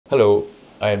Hello,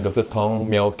 I am Dr. Thong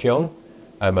Meow Keong.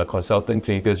 I'm a consultant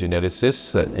clinical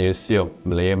geneticist at University of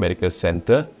Malaysia Medical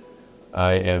Center.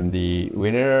 I am the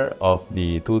winner of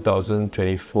the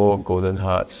 2024 Golden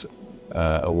Hearts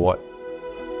Award.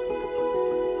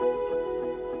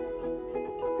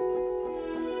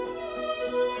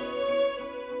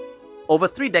 Over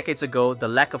 3 decades ago, the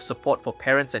lack of support for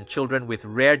parents and children with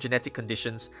rare genetic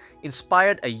conditions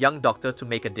inspired a young doctor to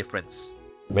make a difference.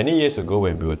 Many years ago,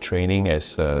 when we were training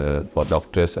for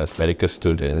doctors as medical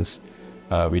students,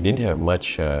 we didn't have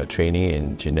much training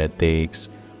in genetics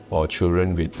or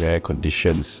children with rare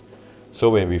conditions. So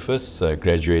when we first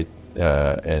graduate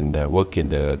and work in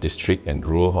the district and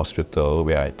rural hospital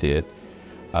where I did,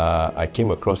 I came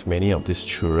across many of these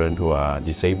children who are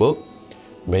disabled.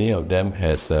 Many of them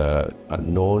has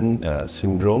unknown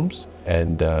syndromes,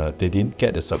 and they didn't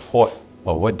get the support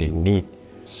of what they need.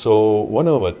 So one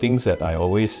of the things that I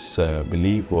always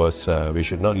believe was we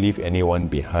should not leave anyone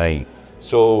behind.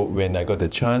 So when I got the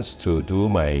chance to do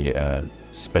my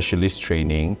specialist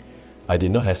training, I did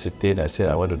not hesitate. I said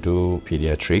I want to do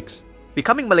pediatrics.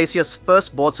 Becoming Malaysia's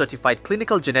first board-certified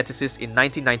clinical geneticist in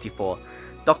 1994,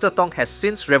 Dr. Thong has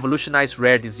since revolutionized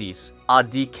rare disease,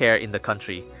 RD care in the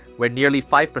country, where nearly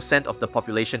 5% of the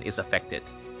population is affected.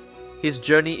 His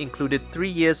journey included 3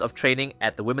 years of training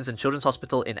at the Women's and Children's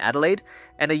Hospital in Adelaide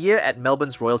and a year at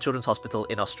Melbourne's Royal Children's Hospital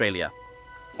in Australia.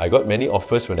 I got many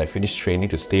offers when I finished training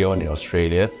to stay on in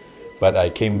Australia, but I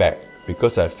came back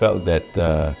because I felt that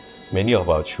many of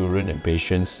our children and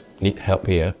patients need help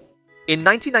here. In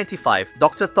 1995,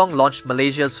 Dr. Thong launched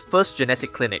Malaysia's first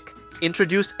genetic clinic,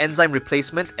 introduced enzyme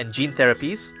replacement and gene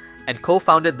therapies, and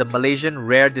co-founded the Malaysian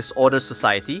Rare Disorders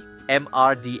Society,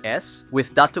 MRDS,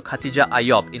 with Datuk Khatijah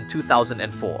Ayob in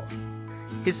 2004.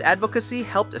 His advocacy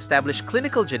helped establish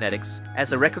clinical genetics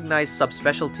as a recognized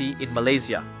subspecialty in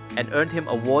Malaysia and earned him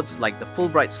awards like the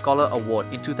Fulbright Scholar Award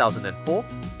in 2004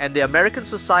 and the American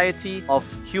Society of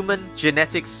Human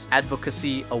Genetics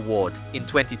Advocacy Award in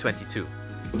 2022.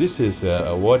 This is an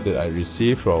award that I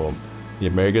received from the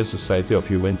American Society of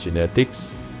Human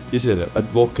Genetics. This is an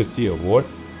advocacy award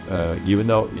given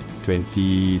out in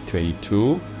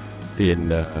 2022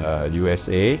 in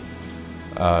USA,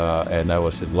 and I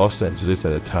was in Los Angeles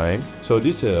at the time. So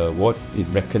this award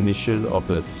in recognition of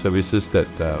the services that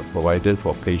provided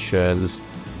for patients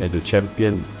and to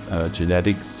champion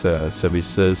genetics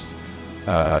services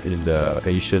in the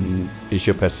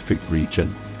Asia-Pacific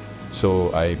region.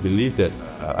 So I believe that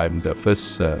I'm the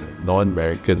first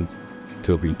non-American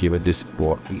to be given this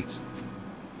award.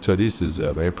 So this is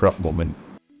a very proud moment.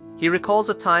 He recalls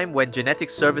a time when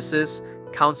genetic services,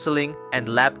 counseling, and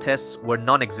lab tests were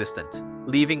non-existent,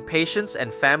 leaving patients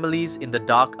and families in the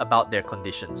dark about their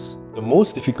conditions. The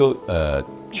most difficult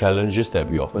challenges that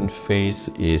we often face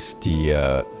is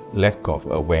the lack of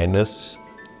awareness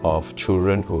of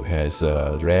children who has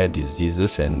rare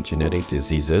diseases and genetic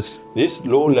diseases. This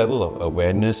low level of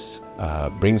awareness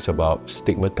brings about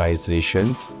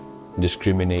stigmatization,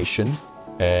 discrimination,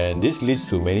 and this leads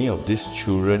to many of these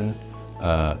children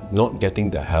not getting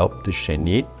the help that they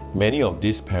need. Many of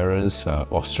these parents are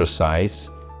ostracized.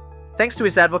 Thanks to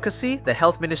his advocacy, the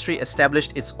Health Ministry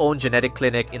established its own genetic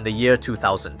clinic in the year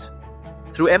 2000.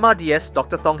 Through MRDS,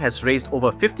 Dr. Thong has raised over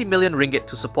 50 million ringgit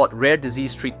to support rare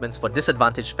disease treatments for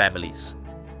disadvantaged families.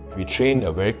 We train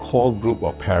a very core group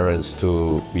of parents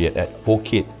to be an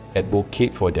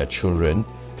advocate for their children,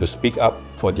 to speak up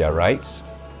for their rights,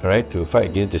 right, to fight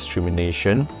against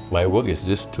discrimination. My work is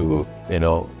just to,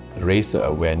 raise the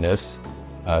awareness,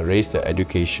 raise the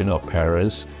education of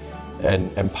parents, and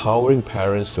empowering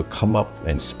parents to come up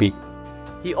and speak.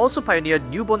 He also pioneered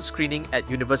newborn screening at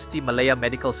University Malaya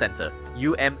Medical Center,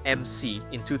 UMMC,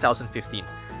 in 2015,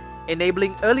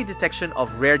 enabling early detection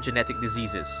of rare genetic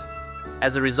diseases.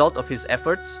 As a result of his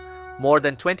efforts, more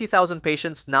than 20,000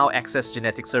 patients now access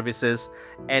genetic services,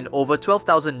 and over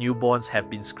 12,000 newborns have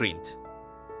been screened.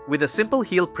 With a simple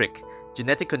heel prick,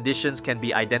 genetic conditions can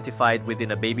be identified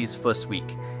within a baby's first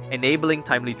week, enabling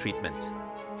timely treatment.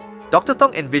 Dr.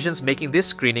 Thong envisions making this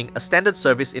screening a standard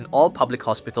service in all public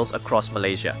hospitals across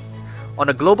Malaysia. On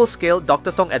a global scale,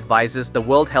 Dr. Thong advises the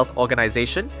World Health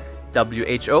Organization,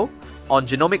 WHO, on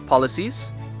genomic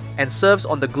policies and serves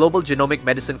on the Global Genomic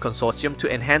Medicine Consortium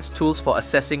to enhance tools for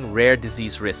assessing rare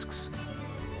disease risks.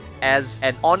 As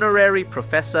an honorary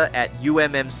professor at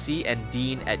UMMC and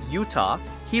dean at Utah,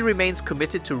 he remains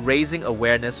committed to raising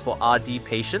awareness for RD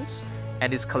patients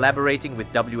and is collaborating with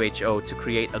WHO to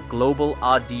create a global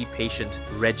RD patient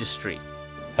registry.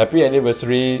 Happy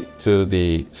anniversary to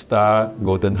the Star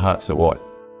Golden Hearts Award.